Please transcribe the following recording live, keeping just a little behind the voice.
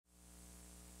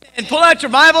Pull out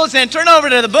your Bibles and turn over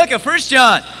to the book of 1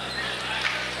 John.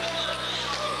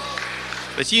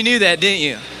 But you knew that, didn't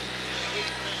you?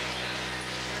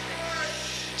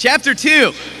 Chapter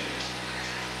 2.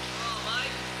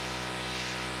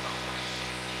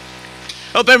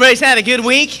 Hope everybody's had a good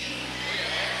week.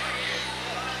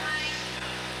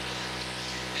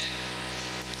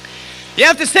 You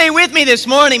have to stay with me this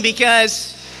morning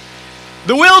because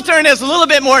the Wiltern is a little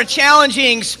bit more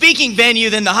challenging speaking venue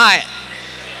than the Hyatt.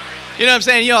 You know what I'm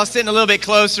saying? You all sitting a little bit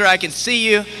closer, I can see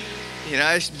you. You know,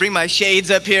 I just bring my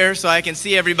shades up here so I can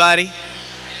see everybody.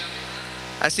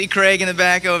 I see Craig in the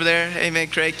back over there. Amen,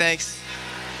 Craig, thanks.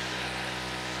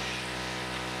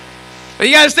 But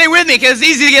you got to stay with me because it's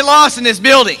easy to get lost in this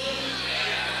building.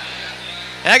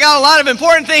 And I got a lot of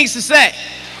important things to say.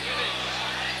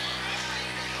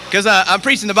 Because I'm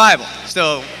preaching the Bible,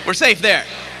 so we're safe there.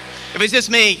 If it's just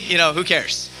me, you know, who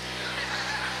cares?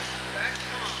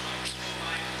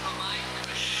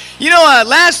 You know,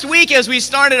 last week as we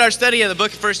started our study of the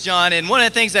book of 1 John, and one of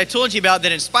the things I told you about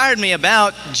that inspired me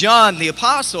about John the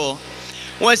Apostle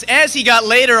was as he got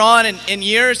later on in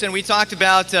years, and we talked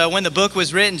about when the book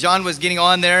was written, John was getting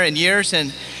on there in years,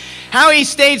 and how he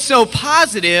stayed so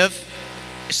positive,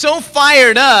 so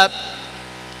fired up,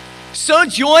 so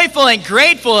joyful and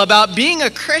grateful about being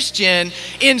a Christian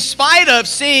in spite of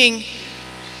seeing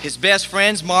his best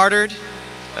friends martyred,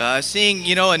 seeing,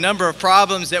 you know, a number of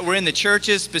problems that were in the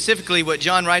churches, specifically what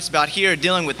John writes about here,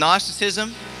 dealing with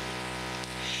Gnosticism.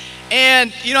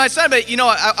 And, you know, I said, but, you know,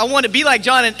 I want to be like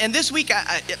John. And this week,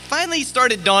 it finally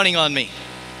started dawning on me.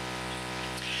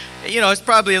 You know, it's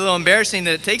probably a little embarrassing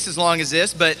that it takes as long as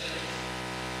this, but,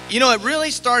 you know, it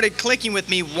really started clicking with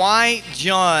me why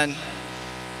John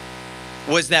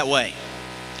was that way.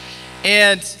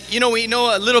 And, you know, we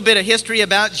know a little bit of history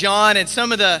about John, and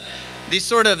some of the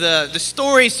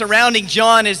stories surrounding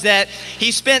John is that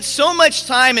he spent so much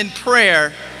time in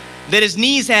prayer that his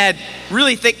knees had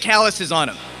really thick calluses on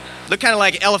them. Looked kind of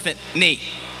like an elephant knee.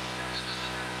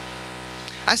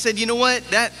 I said, you know what?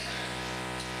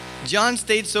 John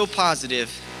stayed so positive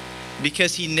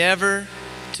because he never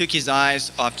took his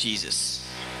eyes off Jesus.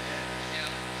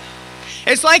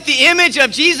 It's like the image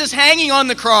of Jesus hanging on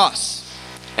the cross.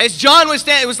 As John was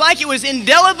standing, it was like it was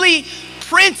indelibly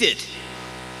printed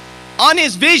on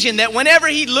his vision that whenever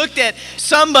he looked at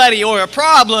somebody or a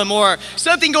problem or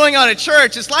something going on at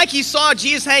church, it's like he saw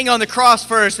Jesus hanging on the cross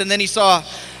first, and then he saw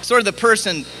sort of the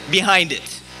person behind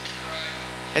it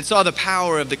and saw the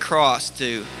power of the cross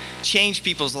to change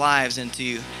people's lives and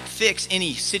to fix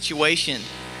any situation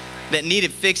that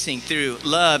needed fixing through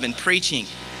love and preaching,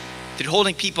 through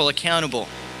holding people accountable,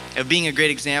 of being a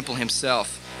great example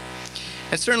himself.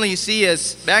 And certainly you see,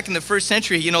 as back in the first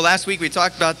century, you know, last week we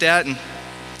talked about that, and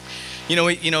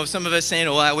you know, some of us saying,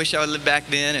 "Oh, I wish I would live back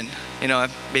then," and you know, I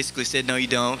basically said, "No, you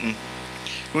don't." And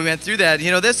we went through that.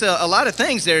 You know, there's a lot of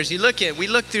things there. As we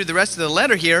look through the rest of the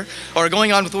letter here, or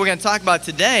going on with what we're going to talk about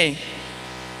today,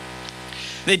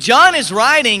 that John is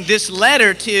writing this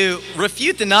letter to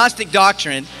refute the Gnostic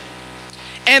doctrine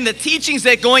and the teachings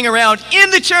that are going around in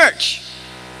the church.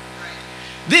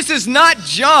 This is not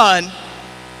John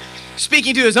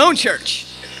speaking to his own church,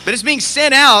 but it's being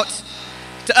sent out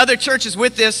to other churches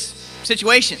with this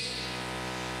situation.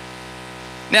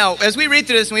 Now, as we read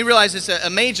through this and we realize it's a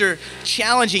major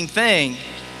challenging thing,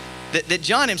 that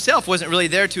John himself wasn't really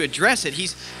there to address it.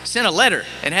 He's sent a letter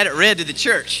and had it read to the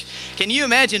church. Can you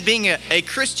imagine being a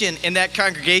Christian in that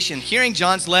congregation, hearing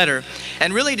John's letter,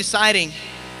 and really deciding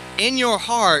in your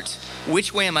heart,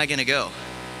 which way am I going to go?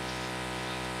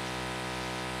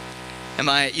 Am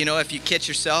I, you know, if you catch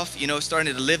yourself, you know,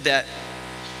 starting to live that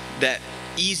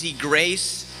easy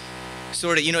grace,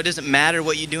 sort of, you know, it doesn't matter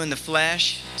what you do in the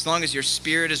flesh, as long as your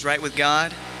spirit is right with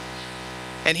God.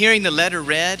 And hearing the letter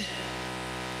read,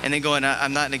 and then going,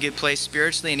 I'm not in a good place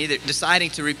spiritually, and either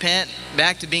deciding to repent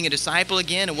back to being a disciple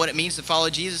again and what it means to follow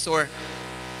Jesus, or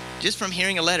just from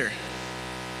hearing a letter.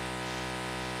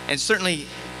 And certainly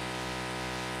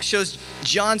shows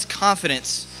John's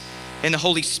confidence in the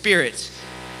Holy Spirit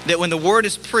that when the word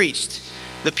is preached,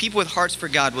 the people with hearts for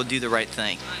God will do the right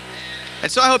thing.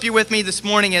 And so I hope you're with me this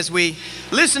morning as we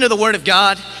listen to the word of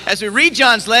God, as we read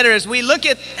John's letter, as we look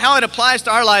at how it applies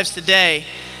to our lives today,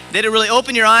 that it really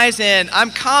open your eyes. And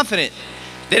I'm confident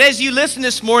that as you listen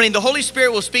this morning, the Holy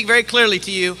Spirit will speak very clearly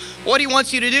to you what he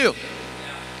wants you to do.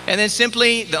 And then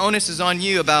simply the onus is on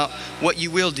you about what you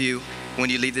will do when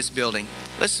you leave this building.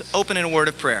 Let's open in a word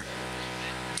of prayer.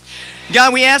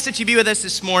 God, we ask that you be with us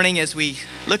this morning as we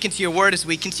look into your word, as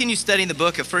we continue studying the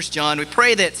book of 1 John. We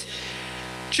pray that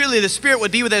truly the Spirit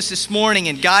would be with us this morning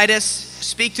and guide us,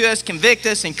 speak to us, convict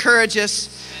us, encourage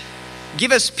us,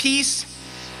 give us peace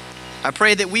I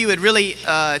pray that we would really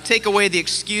take away the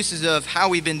excuses of how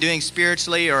we've been doing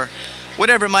spiritually or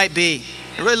whatever it might be,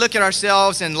 and really look at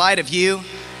ourselves in light of you,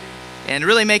 and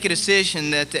really make a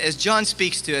decision that as John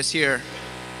speaks to us here,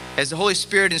 as the Holy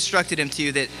Spirit instructed him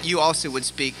to, that you also would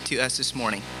speak to us this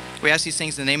morning. We ask these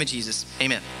things in the name of Jesus.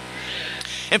 Amen.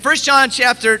 In 1 John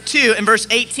chapter 2 and verse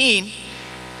 18,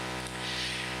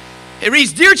 it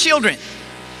reads, "Dear children,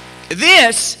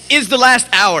 this is the last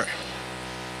hour.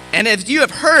 And as you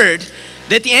have heard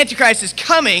that the Antichrist is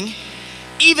coming,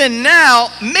 even now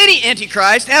many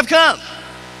Antichrists have come.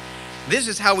 This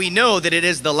is how we know that it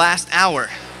is the last hour.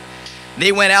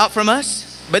 They went out from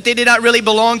us, but they did not really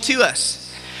belong to us.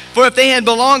 For if they had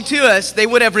belonged to us, they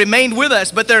would have remained with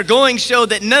us, but their going showed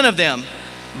that none of them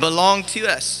belonged to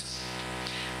us.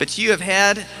 But you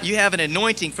have an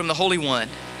anointing from the Holy One,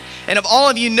 and of all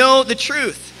of you know the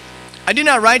truth. I do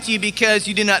not write to you because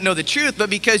you do not know the truth, but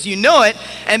because you know it,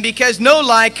 and because no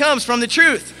lie comes from the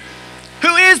truth.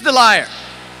 Who is the liar?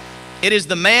 It is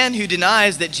the man who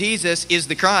denies that Jesus is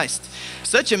the Christ.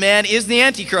 Such a man is the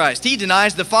Antichrist. He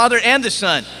denies the Father and the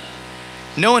Son.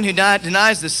 No one who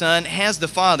denies the Son has the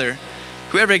Father.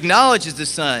 Whoever acknowledges the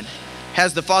Son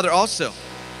has the Father also.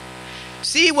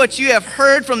 See, what you have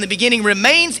heard from the beginning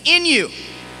remains in you.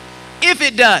 If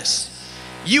it does,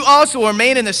 you also will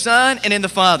remain in the Son and in the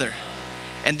Father.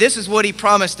 And this is what he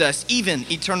promised us, even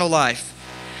eternal life.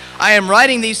 I am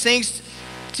writing these things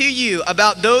to you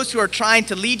about those who are trying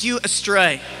to lead you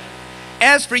astray.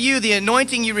 As for you, the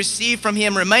anointing you received from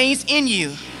him remains in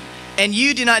you, and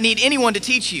you do not need anyone to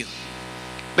teach you.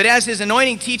 But as his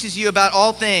anointing teaches you about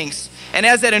all things, and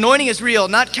as that anointing is real,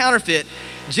 not counterfeit,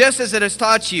 just as it has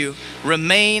taught you,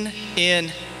 remain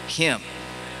in him."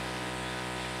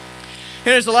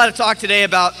 There's a lot of talk today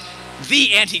about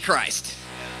the Antichrist.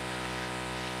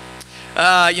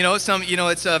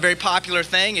 It's a very popular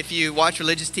thing if you watch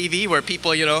religious TV where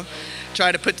people,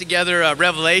 try to put together a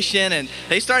revelation and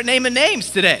they start naming names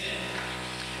today.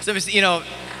 So,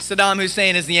 Saddam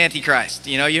Hussein is the Antichrist.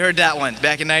 You heard that one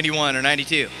back in 91 or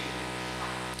 92.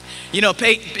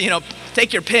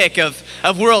 Take your pick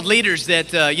of world leaders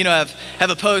that, have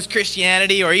opposed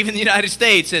Christianity or even the United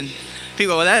States, and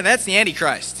people, well, that's the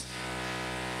Antichrist.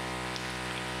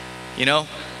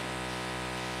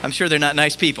 I'm sure they're not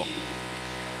nice people.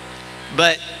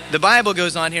 But the Bible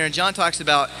goes on here, and John talks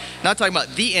about, not talking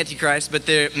about the Antichrist, but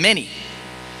there are many.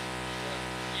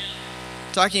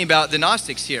 Talking about the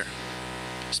Gnostics here.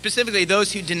 Specifically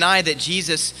those who deny that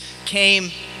Jesus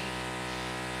came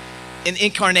in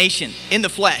incarnation, in the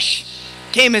flesh,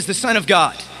 came as the Son of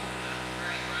God.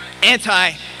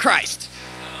 Antichrist.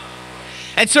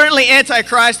 And certainly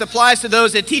Antichrist applies to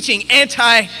those that are teaching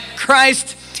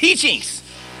Antichrist teachings.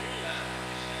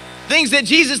 Things that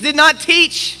Jesus did not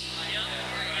teach.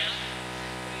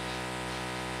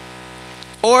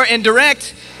 Or in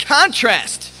direct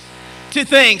contrast to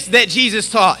things that Jesus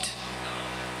taught.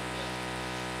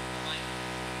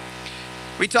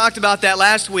 We talked about that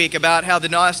last week, about how the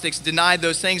Gnostics denied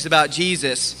those things about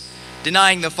Jesus,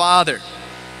 denying the Father.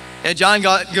 And John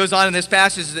goes on in this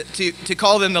passage to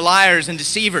call them the liars and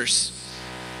deceivers.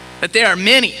 That there are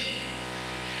many.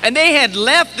 And they had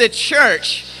left the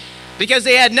church because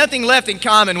they had nothing left in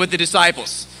common with the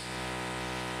disciples.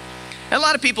 And a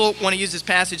lot of people want to use this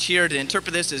passage here to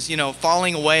interpret this as,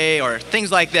 falling away or things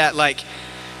like that. Like,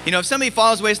 if somebody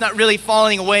falls away, it's not really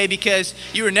falling away because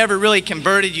you were never really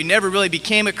converted. You never really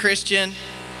became a Christian.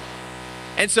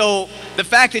 And so the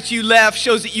fact that you left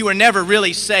shows that you were never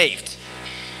really saved.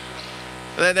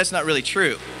 But that's not really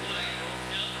true.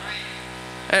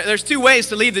 There's two ways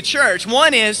to leave the church.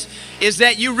 One is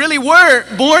that you really were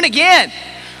born again.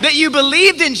 That you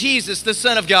believed in Jesus, the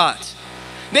Son of God.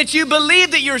 That you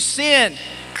believed that your sin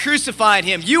crucified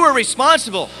him. You were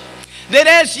responsible. That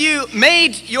as you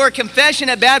made your confession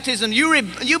at baptism,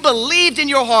 you believed in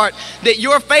your heart that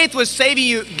your faith was saving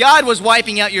you, God was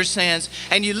wiping out your sins,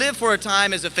 and you lived for a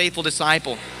time as a faithful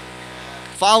disciple,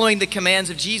 following the commands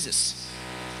of Jesus.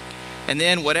 And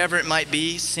then whatever it might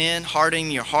be, sin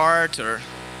hardening your heart or a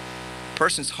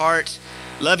person's heart,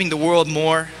 loving the world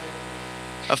more,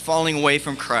 of falling away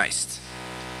from Christ.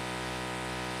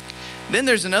 Then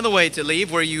there's another way to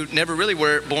leave where you never really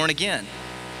were born again.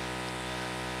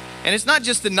 And it's not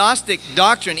just the Gnostic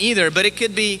doctrine either, but it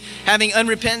could be having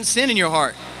unrepentant sin in your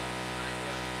heart.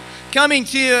 Coming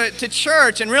to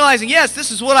church and realizing, yes,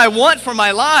 this is what I want for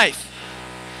my life.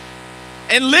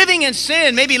 And living in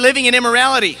sin, maybe living in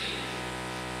immorality.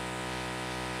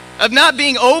 Of not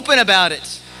being open about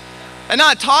it. And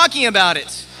not talking about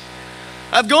it.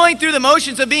 Of going through the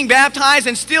motions of being baptized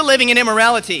and still living in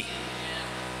immorality.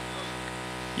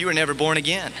 You were never born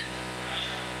again.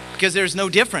 Because there's no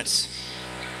difference.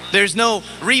 There's no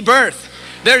rebirth.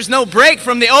 There's no break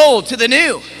from the old to the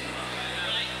new.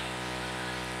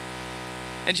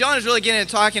 And John is really getting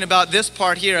into talking about this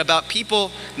part here, about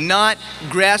people not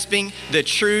grasping the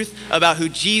truth about who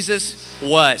Jesus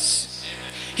was.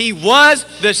 He was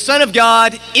the Son of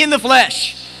God in the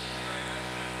flesh.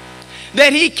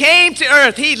 That he came to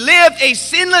earth. He lived a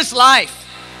sinless life.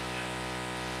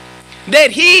 That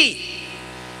he,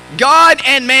 God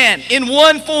and man, in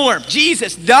one form,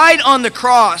 Jesus, died on the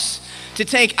cross to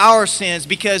take our sins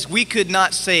because we could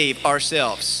not save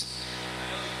ourselves.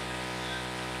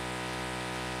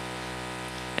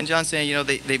 And John's saying, you know,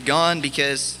 they've gone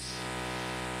because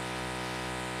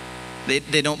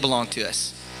they don't belong to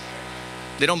us.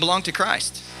 They don't belong to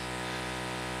Christ.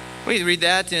 We read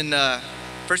that in 1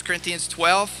 Corinthians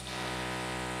 12,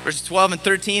 verses 12 and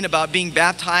 13, about being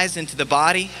baptized into the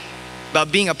body, about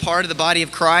being a part of the body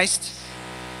of Christ.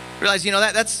 Realize, you know,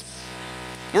 that's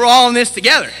we're all in this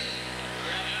together.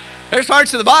 There's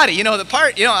parts of the body, you know,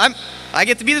 I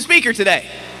get to be the speaker today.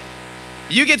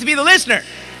 You get to be the listener.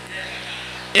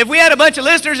 If we had a bunch of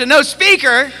listeners and no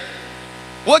speaker,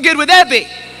 what good would that be?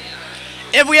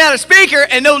 If we had a speaker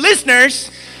and no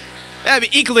listeners, that'd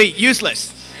be equally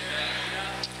useless.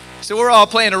 So we're all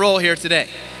playing a role here today.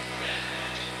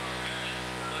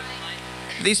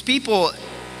 These people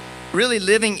really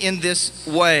living in this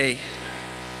way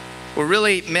were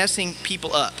really messing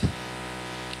people up.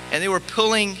 And they were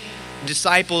pulling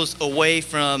disciples away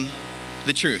from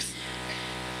the truth.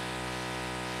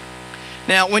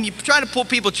 Now, when you try to pull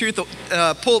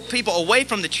people away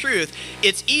from the truth,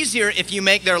 it's easier if you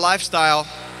make their lifestyle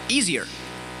easier.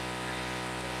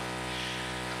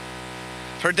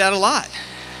 Heard that a lot.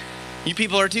 You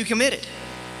people are too committed.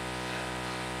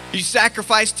 You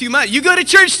sacrifice too much. You go to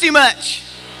church too much.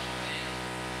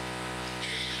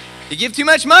 You give too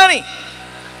much money.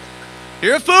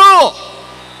 You're a fool.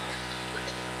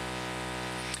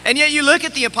 And yet you look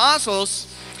at the apostles.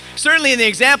 Certainly in the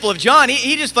example of John,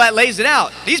 he just flat lays it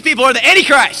out. These people are the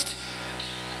Antichrist.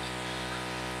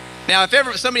 Now,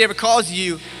 if somebody ever calls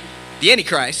you the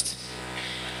Antichrist,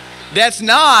 that's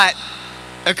not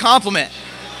a compliment.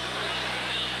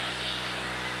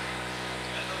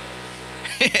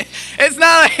 It's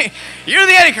not like, you're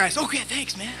the Antichrist. Okay,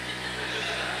 thanks, man.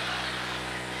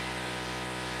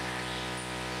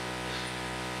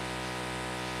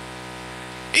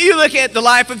 You look at the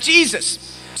life of Jesus.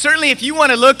 Certainly, if you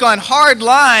want to look on hard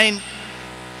line,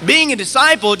 being a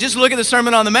disciple, just look at the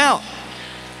Sermon on the Mount.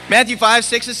 Matthew 5,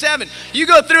 6, and 7. You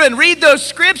go through and read those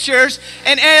scriptures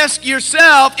and ask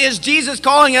yourself, is Jesus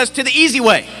calling us to the easy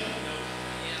way?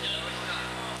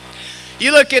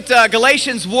 You look at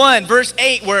Galatians 1, verse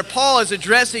 8, where Paul is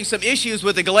addressing some issues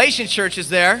with the Galatian churches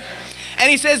there. And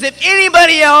he says, if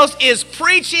anybody else is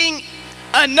preaching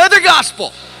another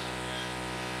gospel,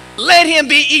 let him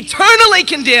be eternally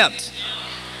condemned.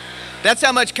 That's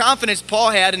how much confidence Paul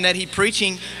had in that he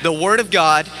preaching the Word of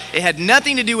God. It had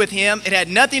nothing to do with him. It had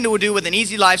nothing to do with an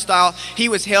easy lifestyle. He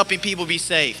was helping people be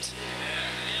saved.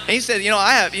 And he said, you know,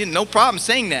 I have no problem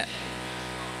saying that.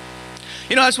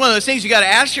 You know, that's one of those things you got to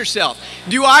ask yourself.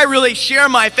 Do I really share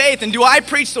my faith? And do I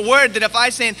preach the Word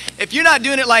that if you're not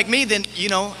doing it like me, then, you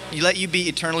know, let you be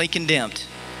eternally condemned.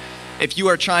 If you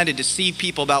are trying to deceive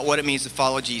people about what it means to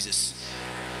follow Jesus.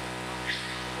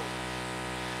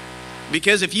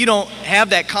 Because if you don't have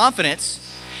that confidence,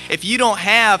 if you don't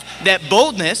have that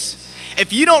boldness,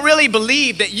 if you don't really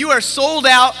believe that you are sold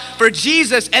out for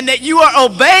Jesus and that you are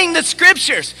obeying the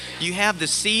scriptures, you have the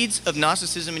seeds of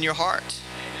Gnosticism in your heart.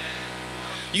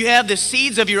 You have the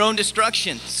seeds of your own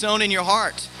destruction sown in your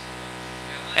heart.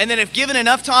 And then if given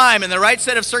enough time and the right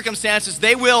set of circumstances,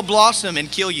 they will blossom and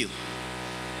kill you.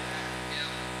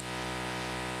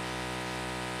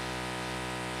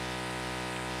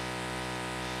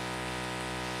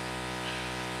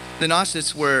 The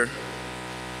Gnostics were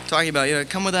talking about, you know,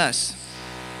 come with us.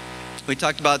 We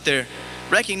talked about their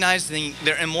recognizing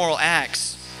their immoral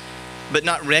acts, but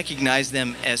not recognize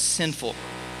them as sinful,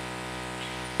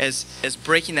 as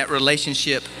breaking that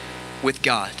relationship with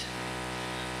God.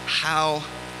 How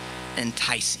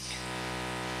enticing.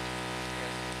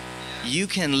 You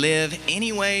can live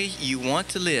any way you want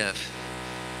to live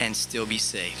and still be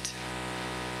saved.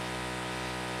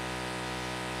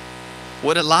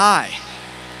 What a lie.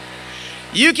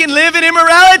 You can live in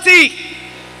immorality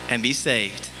and be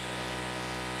saved.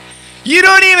 You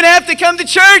don't even have to come to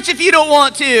church if you don't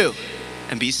want to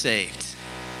and be saved.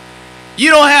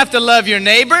 You don't have to love your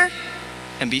neighbor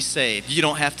and be saved. You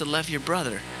don't have to love your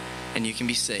brother and you can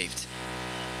be saved.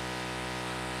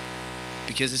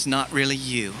 Because it's not really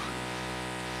you.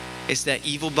 It's that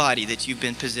evil body that you've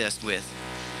been possessed with.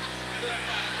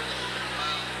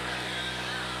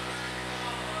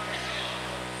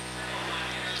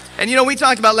 And you know, we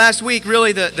talked about last week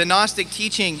really the Gnostic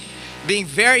teaching being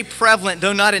very prevalent,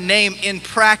 though not a name, in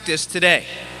practice today,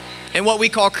 in what we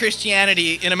call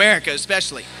Christianity in America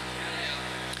especially.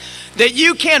 That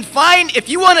you can find, if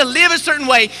you want to live a certain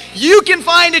way, you can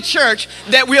find a church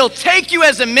that will take you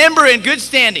as a member in good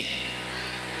standing.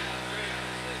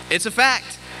 It's a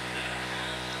fact.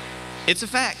 It's a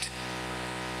fact.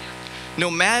 No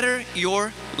matter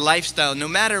your lifestyle, no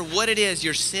matter what it is,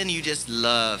 your sin you just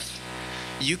love,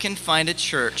 you can find a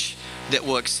church that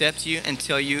will accept you and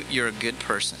tell you you're a good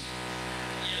person.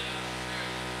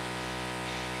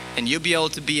 And you'll be able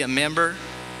to be a member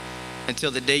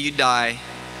until the day you die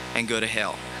and go to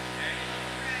hell.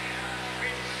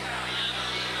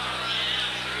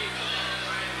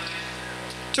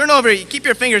 Turn over, keep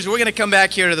your fingers, we're going to come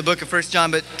back here to the book of 1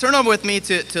 John, but turn over with me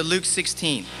to Luke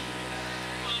 16.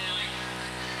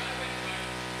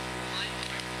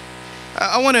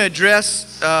 I want to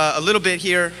address a little bit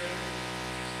here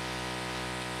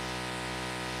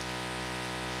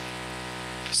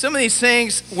some of these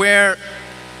things where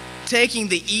taking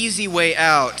the easy way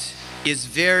out is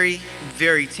very,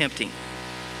 very tempting.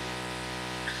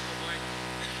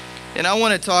 And I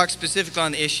want to talk specifically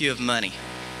on the issue of money.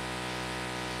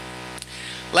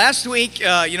 Last week,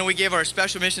 we gave our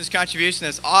special missions contribution.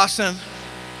 That's awesome.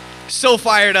 So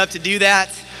fired up to do that.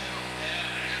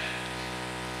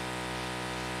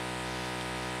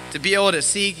 To be able to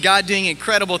see God doing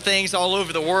incredible things all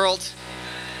over the world.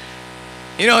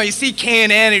 You know, you see K&N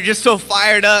and you're just so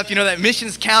fired up. You know, that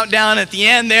missions countdown at the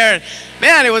end there. And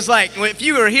man, it was like, if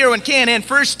you were here when K&N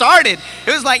first started,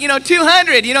 it was like,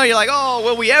 200. You know, you're like, oh,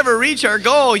 will we ever reach our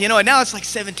goal? You know, and now it's like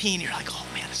 17. You're like, oh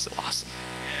man, it's so awesome.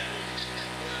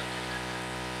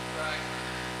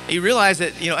 You realize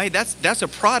that, hey, that's a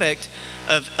product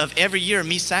of every year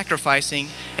me sacrificing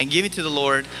and giving to the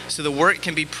Lord so the word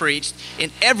can be preached in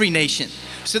every nation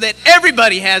so that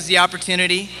everybody has the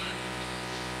opportunity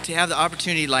to have the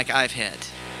opportunity like I've had.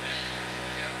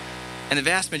 And the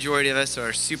vast majority of us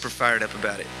are super fired up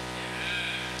about it.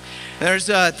 There's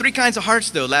 3 kinds of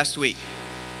hearts though last week.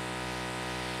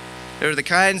 There are the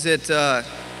kinds that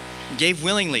gave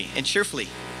willingly and cheerfully.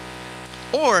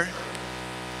 Or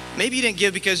maybe you didn't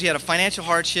give because you had a financial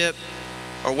hardship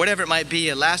or whatever it might be,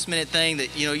 a last minute thing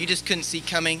that you just couldn't see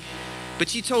coming,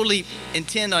 but you totally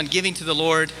intend on giving to the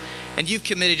Lord and you've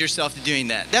committed yourself to doing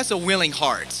that. That's a willing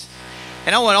heart.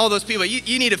 And I want all those people,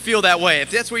 you need to feel that way. If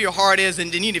that's where your heart is,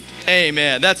 then you need to,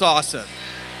 amen, that's awesome.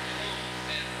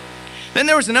 Then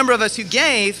there was a number of us who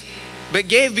gave, but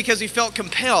gave because we felt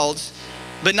compelled,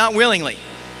 but not willingly.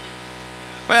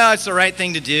 Well, it's the right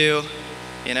thing to do,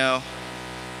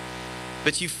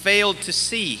 but you failed to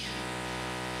see.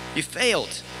 You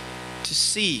failed to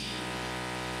see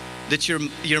that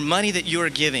your money that you are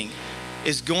giving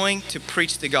is going to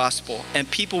preach the gospel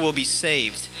and people will be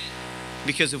saved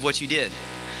because of what you did.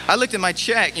 I looked at my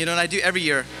check, and I do every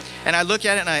year, and I look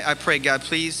at it and I pray, God,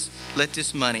 please let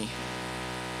this money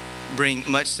bring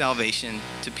much salvation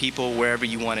to people wherever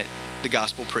you want it, the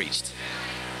gospel preached.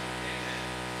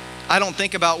 I don't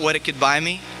think about what it could buy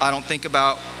me. I don't think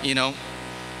about,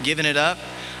 giving it up.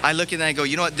 I look at it and I go,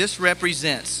 you know what? This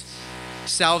represents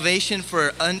salvation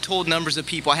for untold numbers of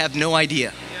people. I have no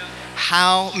idea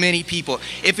how many people.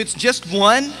 If just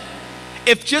one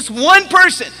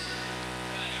person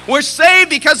were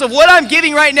saved because of what I'm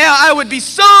giving right now, I would be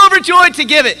so overjoyed to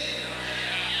give it.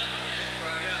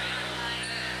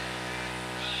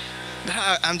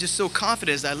 But I'm just so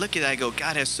confident as I look at it, I go,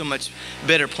 God has so much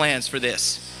better plans for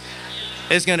this.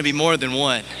 It's going to be more than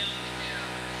one.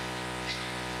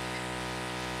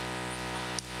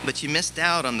 But you missed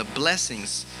out on the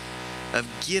blessings of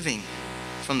giving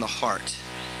from the heart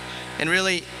and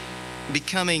really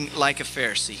becoming like a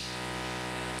Pharisee.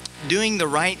 Doing the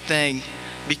right thing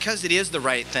because it is the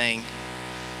right thing,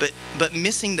 but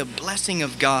missing the blessing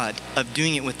of God of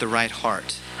doing it with the right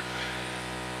heart,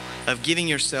 of giving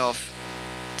yourself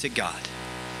to God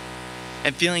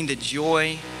and feeling the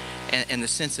joy and the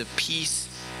sense of peace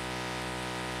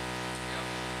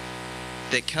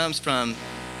that comes from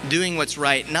doing what's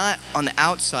right, not on the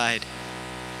outside,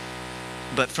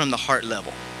 but from the heart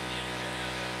level.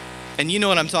 And you know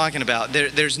what I'm talking about.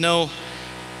 There's no,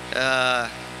 a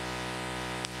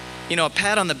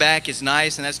pat on the back is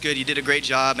nice and that's good. You did a great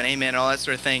job and amen and all that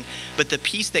sort of thing. But the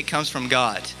peace that comes from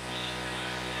God,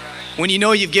 when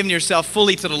you've given yourself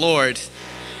fully to the Lord,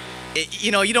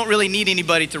 you don't really need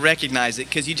anybody to recognize it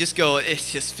because you just go, it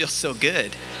just feels so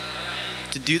good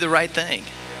to do the right thing.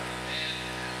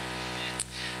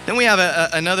 Then we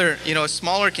have another, a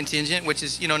smaller contingent, which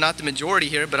is, not the majority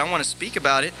here, but I want to speak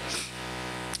about it.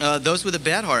 Those with a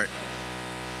bad heart,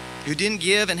 who didn't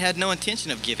give and had no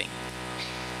intention of giving.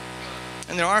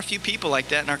 And there are a few people like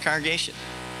that in our congregation.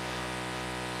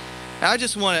 Now, I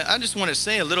just want to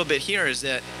say a little bit here is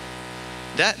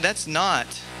that's not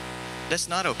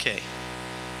okay.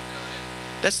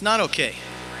 That's not okay.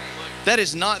 That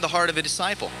is not the heart of a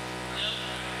disciple.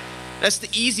 That's the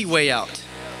easy way out.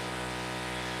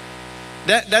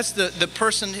 That's the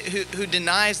person who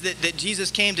denies that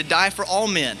Jesus came to die for all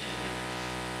men.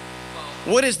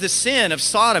 What is the sin of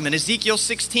Sodom in Ezekiel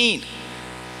 16?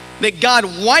 That God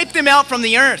wiped them out from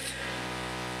the earth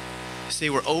because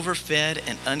they were overfed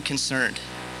and unconcerned.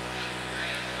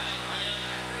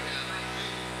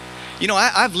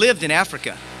 I've lived in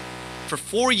Africa. For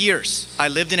 4 years, I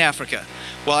lived in Africa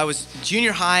while I was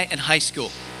junior high and high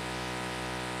school.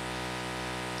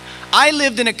 I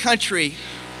lived in a country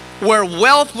where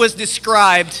wealth was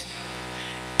described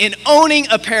in owning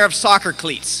a pair of soccer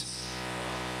cleats.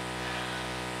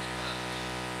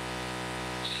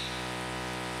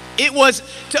 It was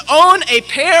to own a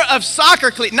pair of soccer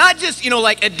cleats, not just,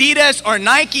 like Adidas or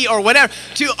Nike or whatever,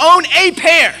 to own a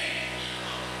pair.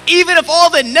 Even if all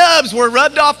the nubs were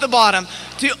rubbed off the bottom,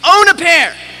 to own a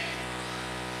pair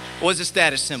was a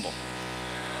status symbol.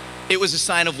 It was a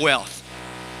sign of wealth.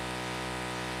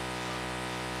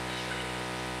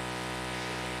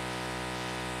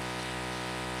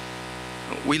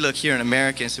 We look here in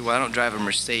America and say, well, I don't drive a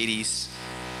Mercedes.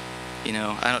 I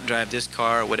don't drive this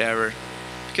car or whatever.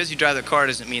 Because you drive the car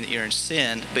doesn't mean that you're in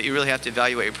sin, but you really have to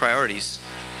evaluate your priorities.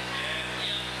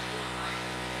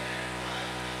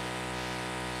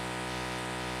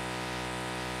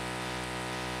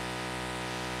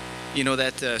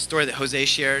 That story that Jose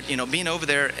shared, being over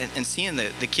there and seeing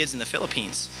the kids in the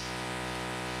Philippines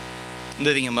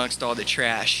living amongst all the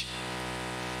trash.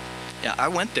 Yeah, I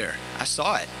went there. I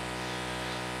saw it.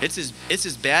 It's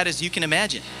as bad as you can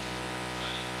imagine.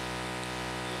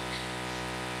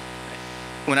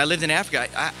 When I lived in Africa,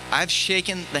 I've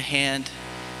shaken the hand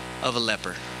of a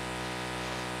leper.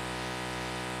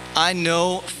 I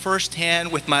know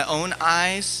firsthand with my own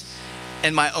eyes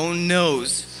and my own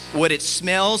nose what it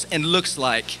smells and looks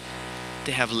like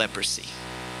to have leprosy.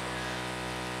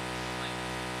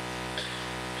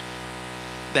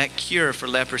 That cure for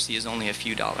leprosy is only a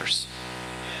few dollars.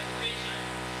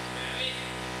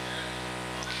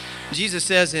 Jesus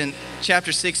says in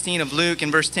chapter 16 of Luke,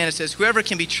 in verse 10, it says, whoever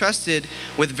can be trusted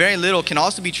with very little can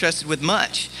also be trusted with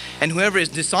much. And whoever is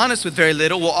dishonest with very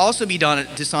little will also be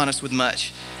dishonest with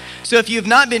much. So if you have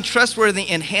not been trustworthy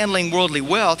in handling worldly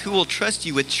wealth, who will trust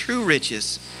you with true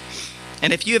riches?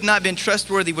 And if you have not been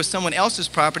trustworthy with someone else's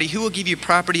property, who will give you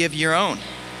property of your own?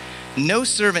 No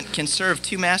servant can serve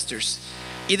two masters.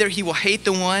 Either he will hate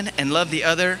the one and love the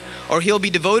other, or he'll be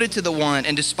devoted to the one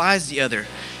and despise the other.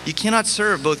 You cannot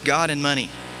serve both God and money.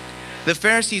 The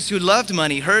Pharisees who loved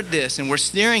money heard this and were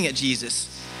sneering at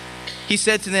Jesus. He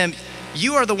said to them,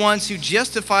 you are the ones who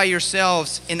justify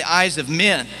yourselves in the eyes of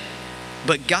men,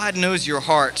 but God knows your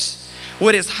hearts.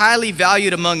 What is highly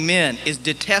valued among men is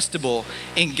detestable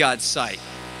in God's sight.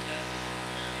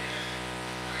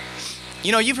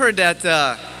 You've heard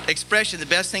that expression, the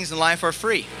best things in life are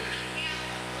free.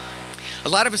 A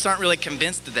lot of us aren't really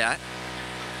convinced of that.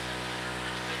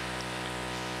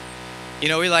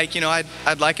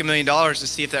 I'd like $1 million to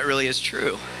see if that really is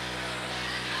true.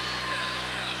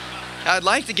 I'd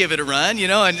like to give it a run,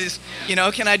 and just,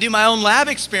 can I do my own lab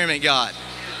experiment, God?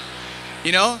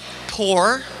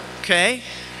 Poor, okay?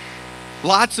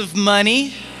 Lots of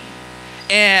money.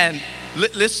 And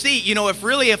let's see,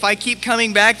 if I keep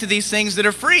coming back to these things that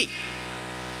are free.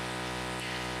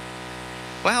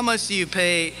 Well, how much do you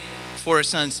pay for a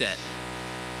sunset?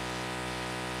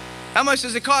 How much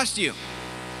does it cost you?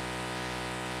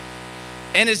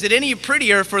 And is it any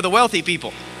prettier for the wealthy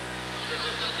people?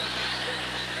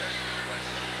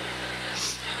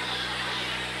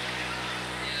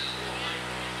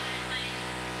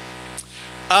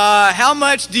 How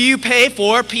much do you pay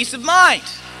for peace of mind?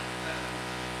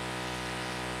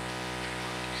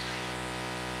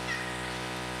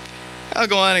 I'll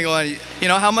go on and go on.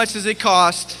 How much does it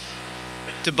cost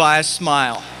to buy a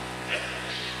smile?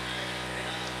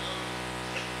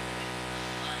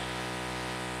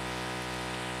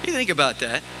 You think about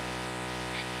that.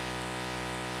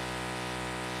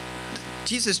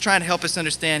 Jesus is trying to help us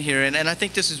understand here, and I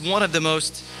think this is one of the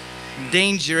most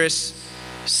dangerous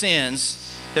sins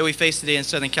that we face today in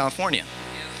Southern California.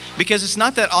 Because it's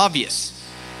not that obvious.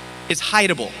 It's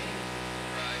hideable.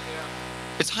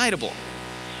 It's hideable.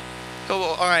 Oh,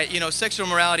 well, all right, sexual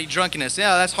morality, drunkenness.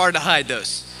 Yeah, that's hard to hide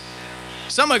those.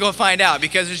 Somebody go find out,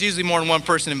 because there's usually more than one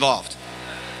person involved.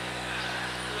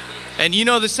 And you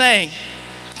know the saying,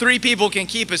 3 people can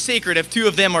keep a secret if 2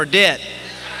 of them are dead.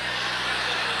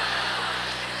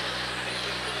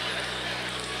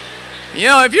 You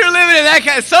know, if you're living in that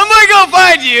kind, somebody go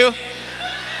find you.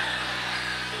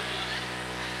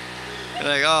 You're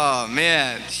like, oh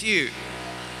man, shoot.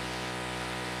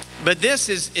 But this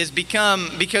is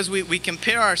become, because we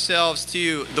compare ourselves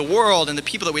to the world and the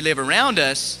people that we live around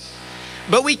us,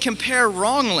 but we compare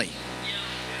wrongly.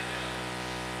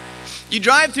 You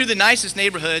drive through the nicest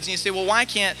neighborhoods and you say, well, why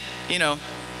can't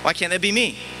that be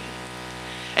me?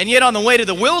 And yet on the way to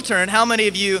the wheel turn, how many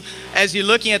of you, as you're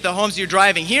looking at the homes you're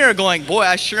driving here, are going, boy,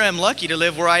 I sure am lucky to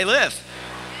live where I live.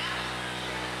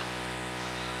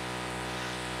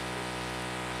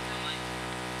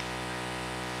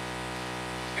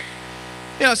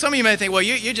 You know, some of you may think, well,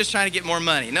 you're just trying to get more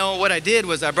money. No, what I did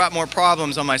was I brought more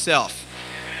problems on myself.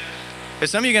 But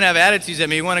some of you are going to have attitudes at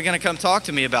me. You want to come talk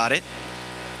to me about it.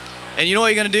 And you know what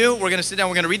you're going to do? We're going to sit down.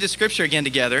 We're going to read the scripture again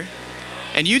together.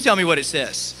 And you tell me what it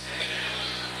says.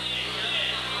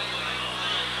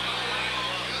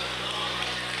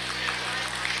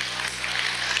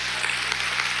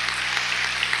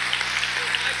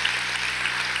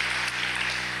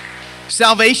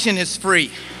 Salvation is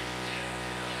free.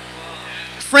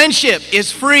 Friendship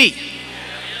is free.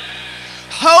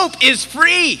 Hope is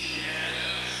free.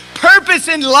 Purpose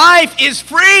in life is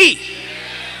free.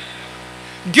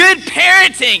 Good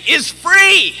parenting is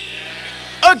free.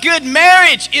 A good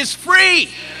marriage is free.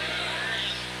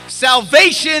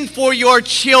 Salvation for your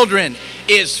children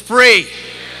is free.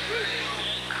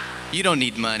 You don't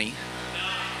need money.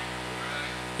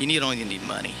 You only need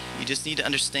money. You just need to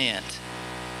understand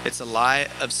it's a lie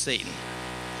of Satan.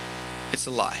 It's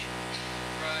a lie.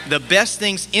 The best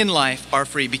things in life are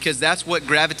free, because that's what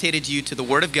gravitated you to the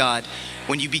Word of God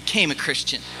when you became a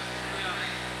Christian.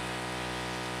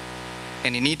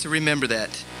 And you need to remember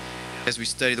that as we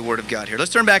study the Word of God here.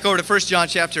 Let's turn back over to 1 John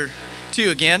chapter 2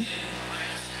 again.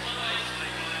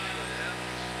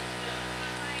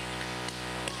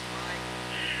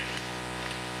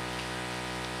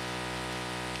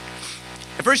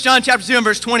 In 1 John chapter 2 and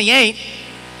verse 28,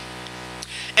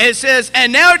 and it says,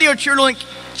 and now, dear children,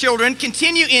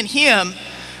 continue in Him,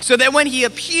 so that when He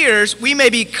appears, we may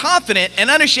be confident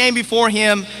and unashamed before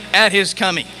Him at His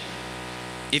coming.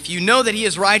 If you know that He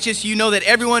is righteous, you know that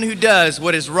everyone who does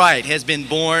what is right has been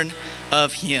born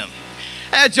of Him.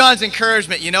 That's John's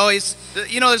encouragement. There's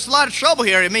a lot of trouble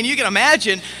here. I mean, you can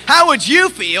imagine, how would you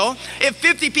feel if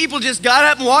 50 people just got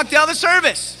up and walked out of the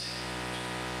service?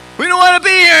 We don't want to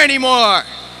be here anymore.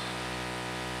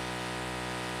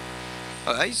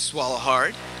 Oh, you swallow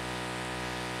hard.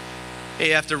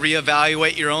 You have to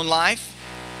reevaluate your own life.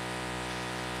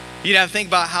 You'd have to think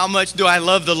about, how much do I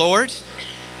love the Lord?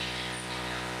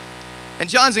 And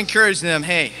John's encouraging them,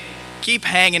 hey, keep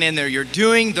hanging in there. You're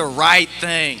doing the right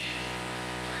thing.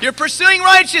 You're pursuing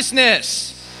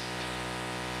righteousness.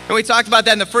 And we talked about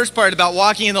that in the first part, about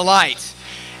walking in the light.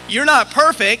 You're not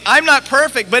perfect. I'm not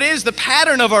perfect, but it is the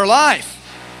pattern of our life.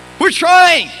 We're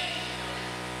trying.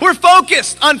 We're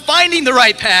focused on finding the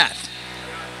right path.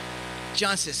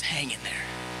 John says, hang in there.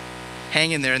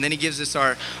 Hang in there. And then he gives us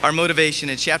our motivation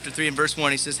in chapter 3 and verse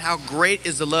 1. He says, how great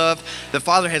is the love the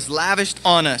Father has lavished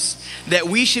on us, that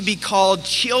we should be called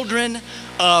children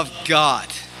of God.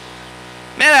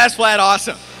 Man, that's flat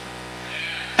awesome.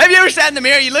 Have you ever sat in the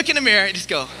mirror? You look in the mirror and just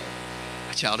go,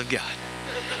 a child of God.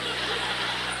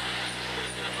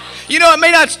 It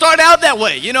may not start out that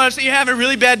way. So you're having a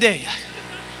really bad day.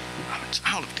 I'm a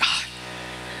child of God.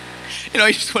 You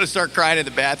just want to start crying in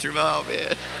the bathroom. Oh,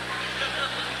 man.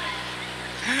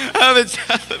 I'm a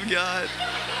child of God.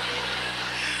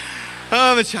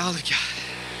 I'm a child of God.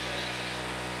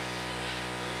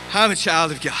 I'm a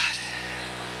child of God.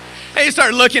 And you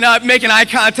start looking up, making eye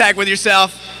contact with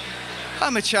yourself.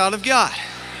 I'm a child of God.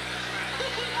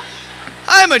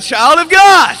 I'm a child of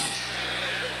God.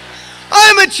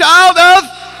 I'm a child of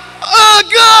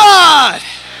God.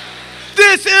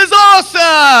 This is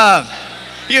awesome.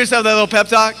 You hear yourself that little pep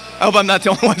talk? I hope I'm not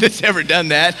the only one that's ever done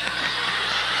that.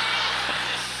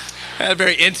 I had a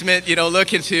very intimate,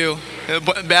 look into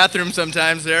the bathroom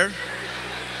sometimes there.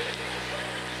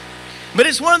 But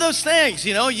it's one of those things,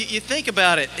 you think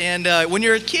about it. And when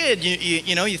you're a kid,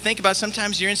 you think about,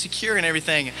 sometimes you're insecure and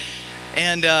everything.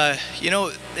 And,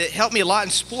 it helped me a lot in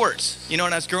sports, when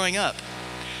I was growing up.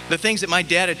 The things that my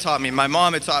dad had taught me, my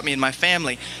mom had taught me, and my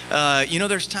family.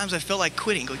 There's times I felt like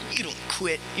quitting. Go, you don't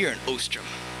quit, you're an Ostrum.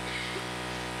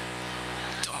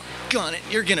 Doggone it,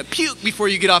 you're going to puke before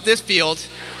you get off this field.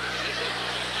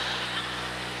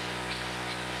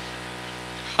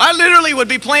 I literally would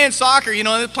be playing soccer,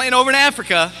 playing over in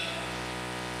Africa.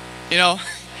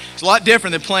 It's a lot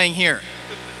different than playing here.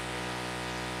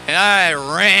 And I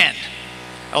ran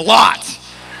a lot.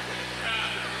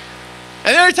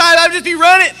 And every time I'd just be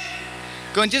running,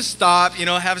 going, just stop,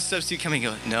 have a substitute come and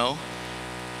go, no,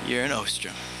 you're an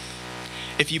Ostrum.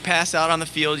 If you pass out on the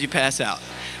field, you pass out.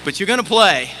 But you're going to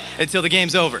play until the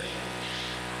game's over.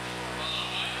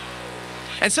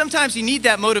 And sometimes you need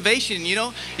that motivation,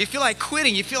 You feel like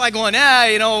quitting. You feel like going,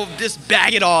 just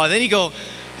bag it all. And then you go,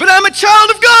 but I'm a child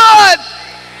of God.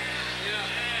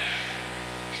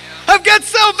 I've got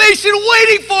salvation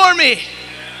waiting for me.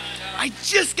 I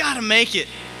just got to make it.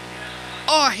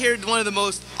 Oh, I heard one of the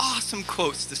most awesome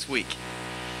quotes this week.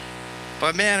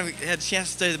 But man, we had a chance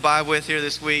to study the Bible with here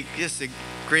this week. Just a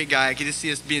great guy. I could just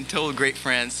see us being total great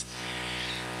friends.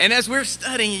 And as we're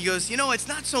studying, he goes, it's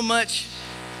not so much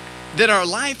that our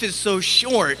life is so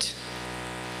short,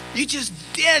 you just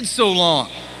dead so long.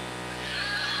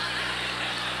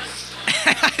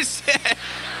 I said,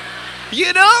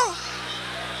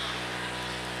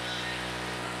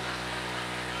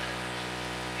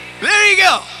 there you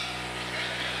go.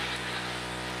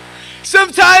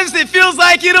 Sometimes it feels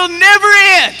like it'll never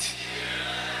end.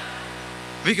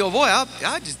 We go, boy,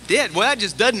 I just did. Well, that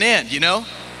just doesn't end,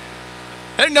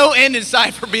 There's no end in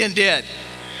sight for being dead.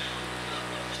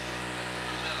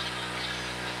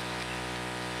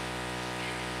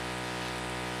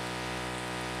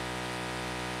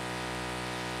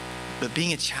 But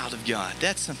being a child of God,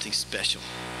 that's something special.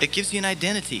 It gives you an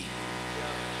identity.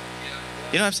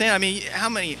 You know what I'm saying? I mean, how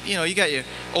many, you got your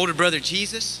older brother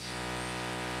Jesus.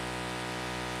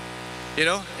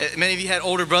 Many of you had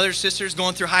older brothers, sisters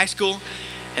going through high school.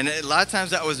 And a lot of times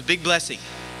that was a big blessing.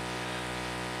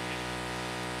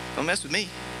 Don't mess with me.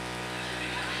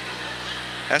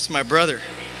 That's my brother.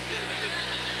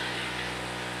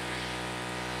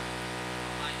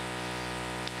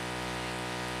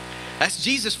 That's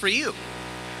Jesus for you.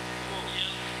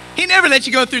 He never lets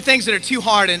you go through things that are too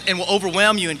hard and will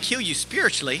overwhelm you and kill you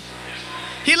spiritually.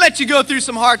 He lets you go through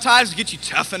some hard times to get you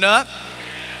toughened up,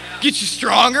 get you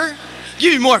stronger,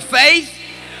 give you more faith,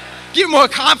 give you more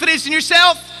confidence in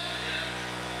yourself.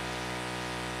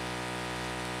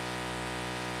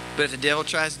 But if the devil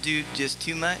tries to do just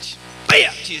too much,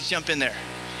 bam, Jesus, jump in there.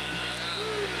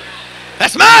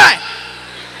 That's mine.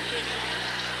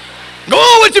 Go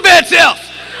on with your bad self.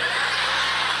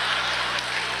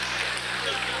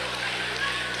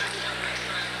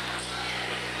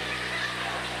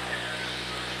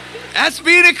 That's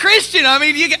being a Christian. I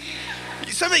mean, you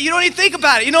don't even think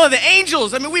about it. The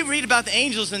angels. I mean, we read about the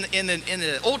angels in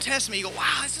the Old Testament. You go,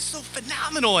 wow, this is so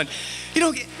phenomenal. And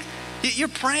you're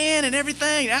praying and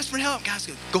everything. Ask for help. Guys,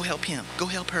 go help him. Go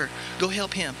help her. Go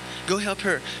help him. Go help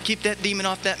her. Keep that demon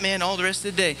off that man all the rest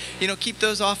of the day. Keep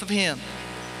those off of him.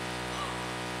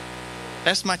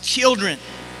 That's my children.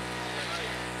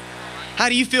 How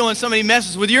do you feel when somebody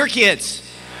messes with your kids?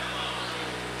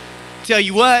 Tell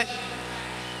you what.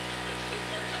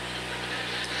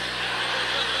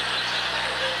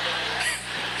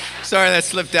 Sorry, that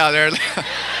slipped out there.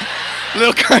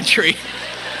 Little country.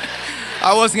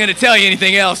 I wasn't going to tell you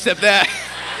anything else except that.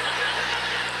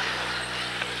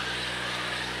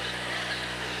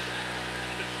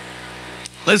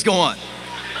 Let's go on.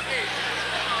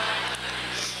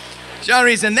 John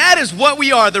reads, and that is what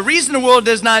we are. The reason the world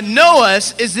does not know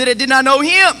us is that it did not know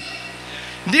him.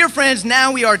 Dear friends,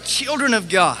 now we are children of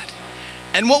God,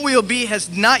 and what we will be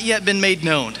has not yet been made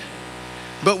known.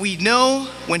 But we know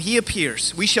when he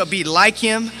appears, we shall be like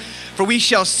him, for we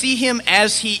shall see him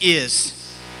as he is.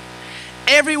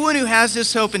 Everyone who has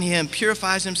this hope in him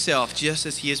purifies himself just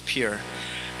as he is pure.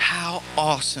 How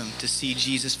awesome to see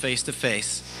Jesus face to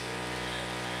face.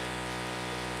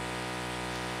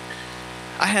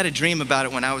 I had a dream about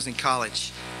it when I was in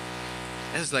college.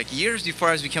 It was like years before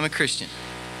I was becoming a Christian.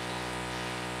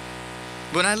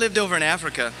 When I lived over in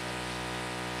Africa,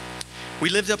 we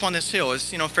lived up on this hill. It's,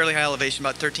 fairly high elevation,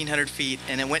 about 1,300 feet,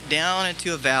 and it went down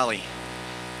into a valley.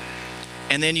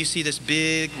 And then you see this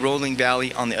big rolling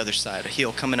valley on the other side, a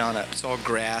hill coming on up. It's all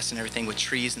grass and everything with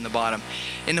trees in the bottom.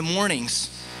 In the mornings,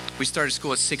 we started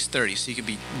school at 6:30, so you could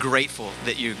be grateful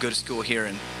that you go to school here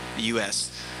in the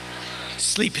U.S.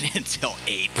 Sleeping until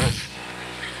 8.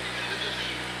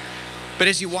 But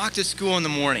as you walk to school in the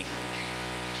morning,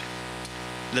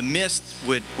 the mist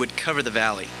would cover the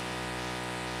valley.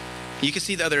 You could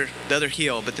see the other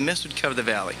hill, but the mist would cover the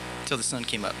valley until the sun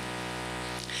came up.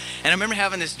 And I remember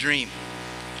having this dream.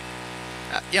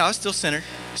 I was still sinner,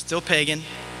 still pagan,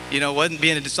 wasn't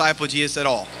being a disciple of Jesus at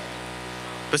all.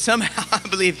 But somehow I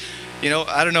believe,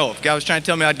 I don't know if God was trying to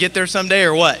tell me I'd get there someday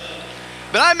or what.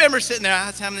 But I remember sitting there, I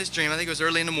was having this dream, I think it was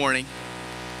early in the morning.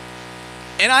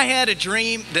 And I had a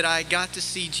dream that I got to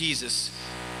see Jesus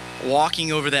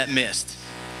walking over that mist.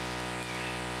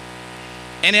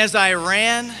 And as I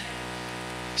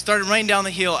started running down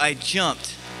the hill, I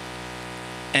jumped.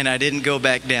 And I didn't go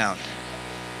back down.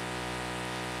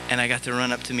 And I got to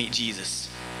run up to meet Jesus.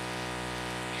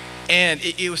 And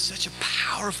it was such a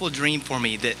powerful dream for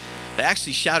me that I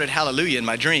actually shouted hallelujah in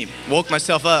my dream. Woke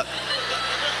myself up.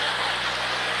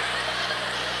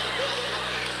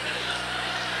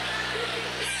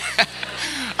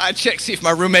 I checked to see if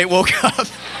my roommate woke up.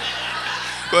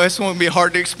 Well, this won't be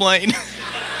hard to explain.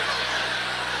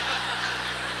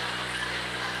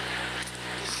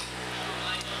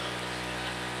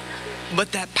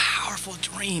 But that powerful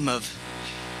dream of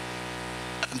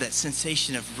that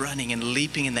sensation of running and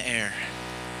leaping in the air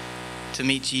to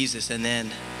meet Jesus and then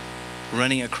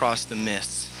running across the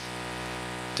mist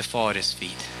to fall at his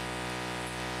feet.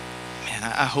 Man,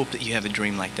 I hope that you have a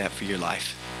dream like that for your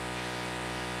life.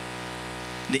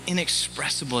 The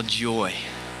inexpressible joy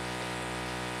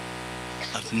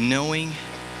of knowing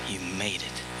you made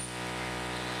it.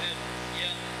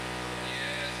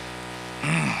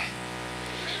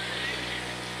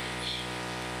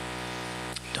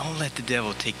 Don't let the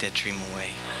devil take that dream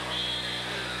away.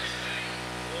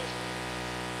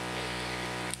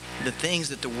 The things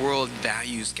that the world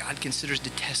values, God considers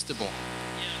detestable.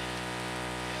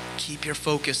 Keep your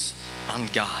focus on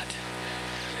God.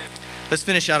 Let's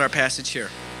finish out our passage here.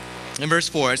 In verse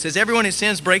 4, it says, everyone who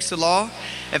sins breaks the law.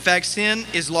 In fact, sin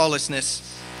is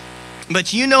lawlessness.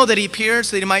 But you know that he appeared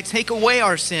so that he might take away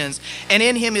our sins, and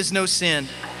in him is no sin.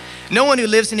 No one who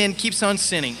lives in him keeps on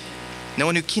sinning. No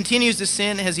one who continues to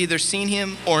sin has either seen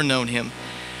him or known him.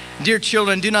 Dear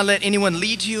children, do not let anyone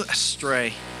lead you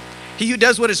astray. He who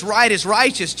does what is right is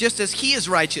righteous, just as he is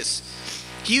righteous.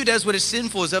 He who does what is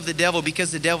sinful is of the devil,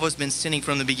 because the devil has been sinning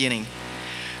from the beginning.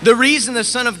 The reason the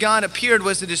Son of God appeared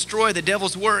was to destroy the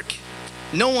devil's work.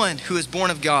 No one who is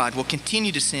born of God will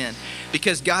continue to sin,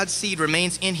 because God's seed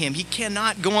remains in him. He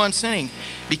cannot go on sinning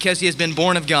because he has been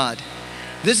born of God.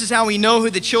 This is how we know who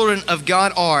the children of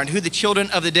God are and who the children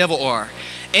of the devil are.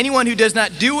 Anyone who does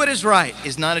not do what is right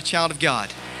is not a child of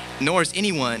God, nor is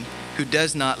anyone who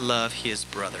does not love his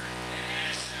brother.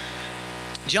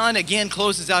 John again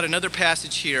closes out another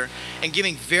passage here and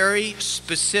giving very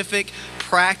specific,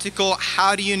 practical,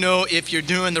 how do you know if you're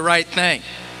doing the right thing?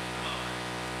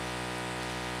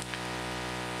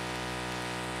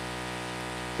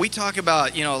 We talk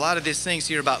about, a lot of these things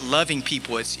here about loving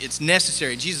people. It's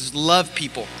necessary. Jesus loved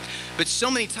people. But so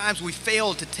many times we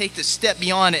fail to take the step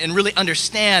beyond it and really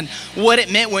understand what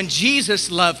it meant when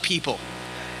Jesus loved people.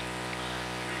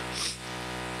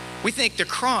 We think the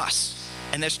cross,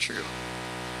 and that's true.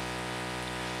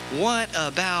 What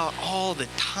about all the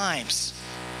times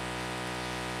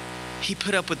he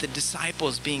put up with the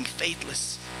disciples being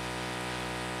faithless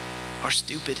or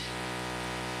stupid,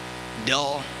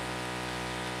 dull?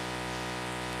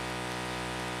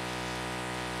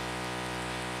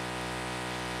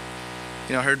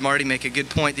 I heard Marty make a good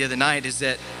point the other night, is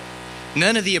that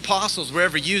none of the apostles were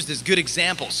ever used as good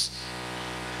examples.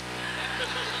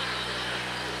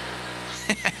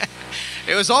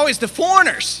 It was always the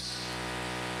foreigners.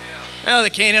 The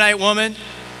Canaanite woman.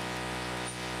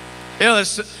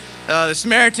 The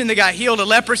Samaritan that got healed of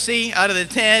leprosy out of the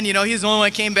 10. He's the only one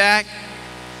that came back.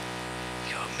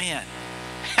 Man,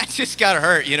 that just got to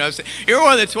hurt. You're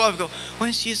one of the 12. Go,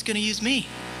 when's she just going to use me?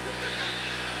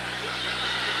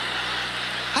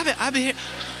 I've been here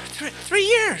 3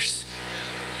 years.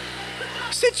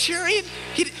 Centurion,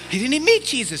 he didn't even meet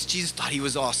Jesus. Jesus thought he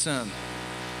was awesome.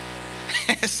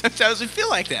 Sometimes we feel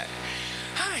like that.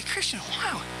 Hi, Christian,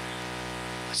 wow.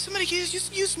 Somebody could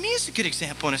just use me as a good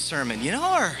example in a sermon,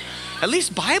 or at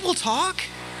least Bible talk.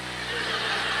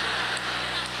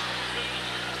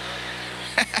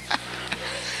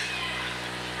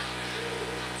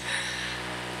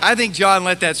 I think John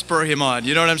let that spur him on.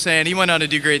 You know what I'm saying? He went on to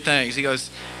do great things. He goes,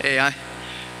 hey, I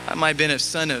might have been a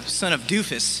son of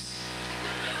Doofus.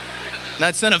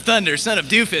 Not son of thunder, son of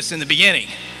Doofus in the beginning.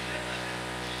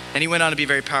 And he went on to be a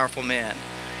very powerful man.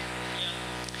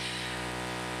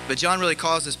 But John really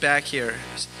calls us back here.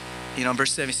 In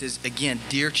verse 7 he says, again,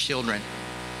 dear children,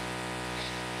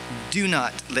 do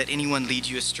not let anyone lead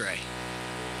you astray.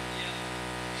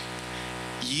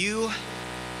 You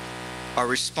are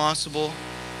responsible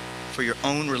for your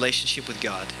own relationship with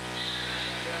God.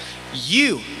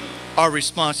 You are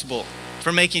responsible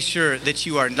for making sure that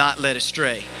you are not led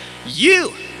astray. You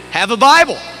have a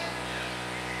Bible.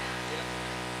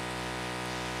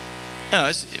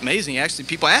 It's amazing. Actually,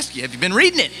 people ask you, have you been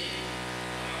reading it?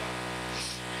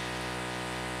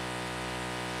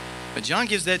 But John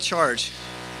gives that charge.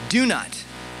 Do not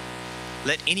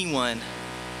let anyone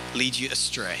lead you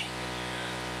astray.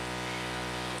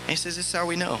 And he says, this is how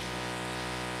we know.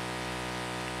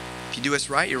 If you do what's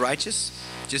right, you're righteous,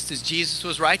 just as Jesus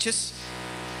was righteous.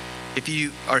 If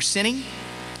you are sinning,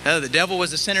 the devil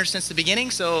was a sinner since the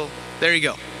beginning, so there you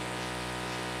go.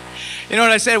 You know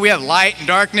what I said? We have light and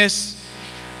darkness,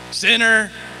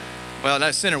 sinner. Well,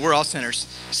 not sinner, we're all sinners.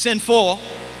 Sinful,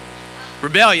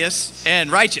 rebellious,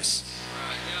 and righteous.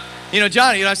 You know,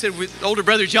 John, I said with older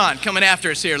brother John coming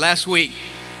after us here last week.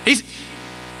 He's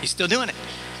still doing it.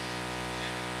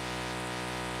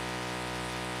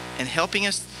 And helping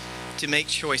us to make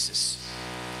choices.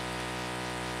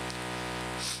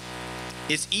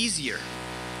 It's easier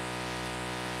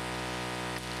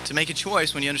to make a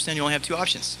choice when you understand you only have two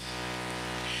options.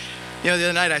 You know, the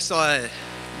other night I saw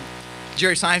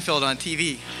Jerry Seinfeld on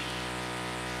TV.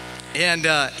 And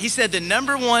he said the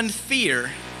number one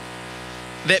fear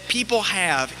that people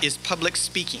have is public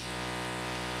speaking.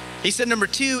 He said number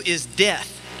two is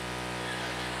death.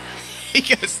 He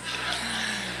goes,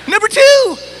 number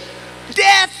two,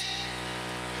 death.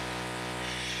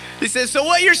 He says, so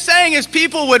what you're saying is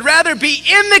people would rather be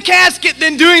in the casket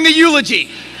than doing the eulogy.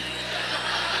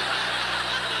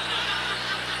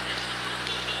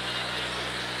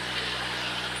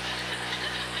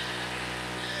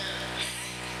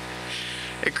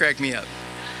 It cracked me up.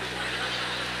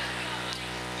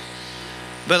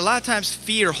 But a lot of times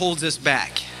fear holds us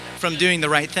back from doing the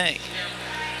right thing.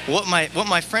 What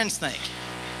my friends think.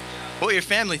 What will your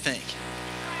family think?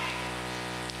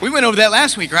 We went over that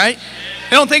last week, right?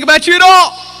 They don't think about you at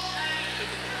all.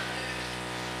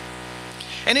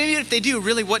 And even if they do,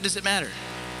 really, what does it matter?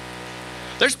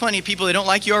 There's plenty of people that don't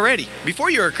like you already,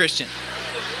 before you were a Christian.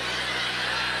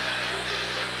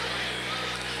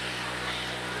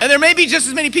 And there may be just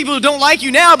as many people who don't like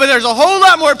you now, but there's a whole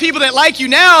lot more people that like you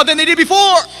now than they did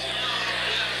before.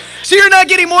 So you're not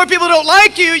getting more people who don't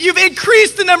like you. You've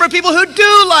increased the number of people who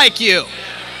do like you.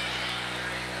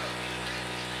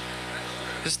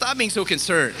 So stop being so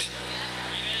concerned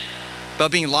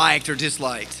about being liked or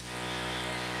disliked.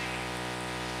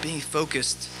 Being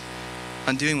focused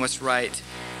on doing what's right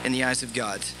in the eyes of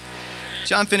God.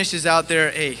 John finishes out there,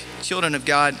 hey, children of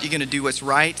God, you're going to do what's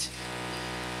right.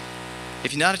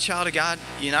 If you're not a child of God,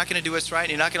 you're not going to do what's right, and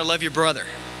you're not going to love your brother.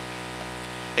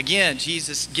 Again,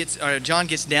 John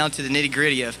gets down to the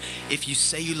nitty-gritty of, if you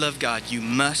say you love God, you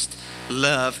must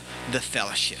love the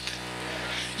fellowship.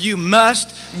 You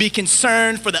must be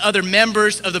concerned for the other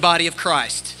members of the body of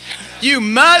Christ. You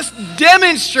must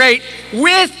demonstrate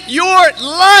with your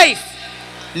life,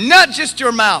 not just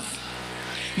your mouth,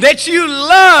 that you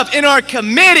love and are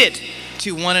committed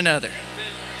to one another.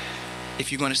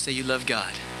 If you're going to say you love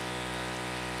God.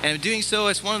 And in doing so,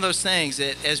 it's one of those things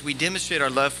that as we demonstrate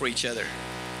our love for each other,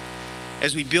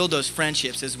 as we build those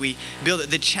friendships, as we build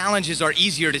it, the challenges are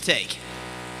easier to take.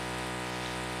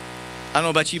 I don't know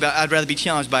about you, but I'd rather be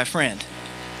challenged by a friend.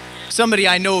 Somebody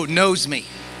I know knows me,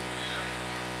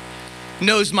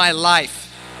 knows my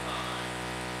life.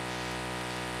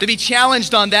 To be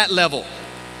challenged on that level,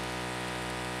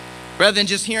 rather than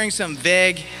just hearing some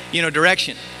vague,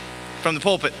 direction from the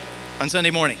pulpit on Sunday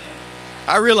morning.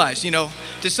 I realize,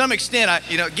 to some extent, I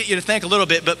get you to think a little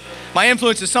bit, but my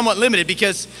influence is somewhat limited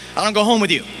because I don't go home with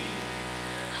you.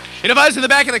 If I was in the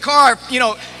back of the car,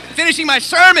 finishing my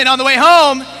sermon on the way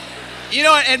home,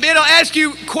 and then I'll ask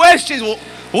you questions. Well,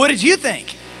 what did you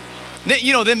think?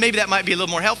 Then maybe that might be a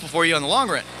little more helpful for you on the long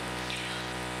run.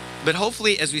 But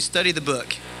hopefully, as we study the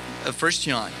book of 1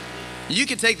 John, you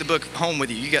can take the book home with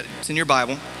you. It's in your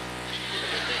Bible.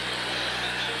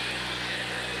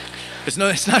 It's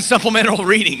not supplemental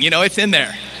reading, it's in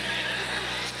there.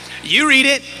 You read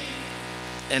it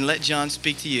and let John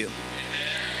speak to you.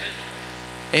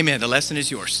 Amen. The lesson is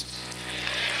yours.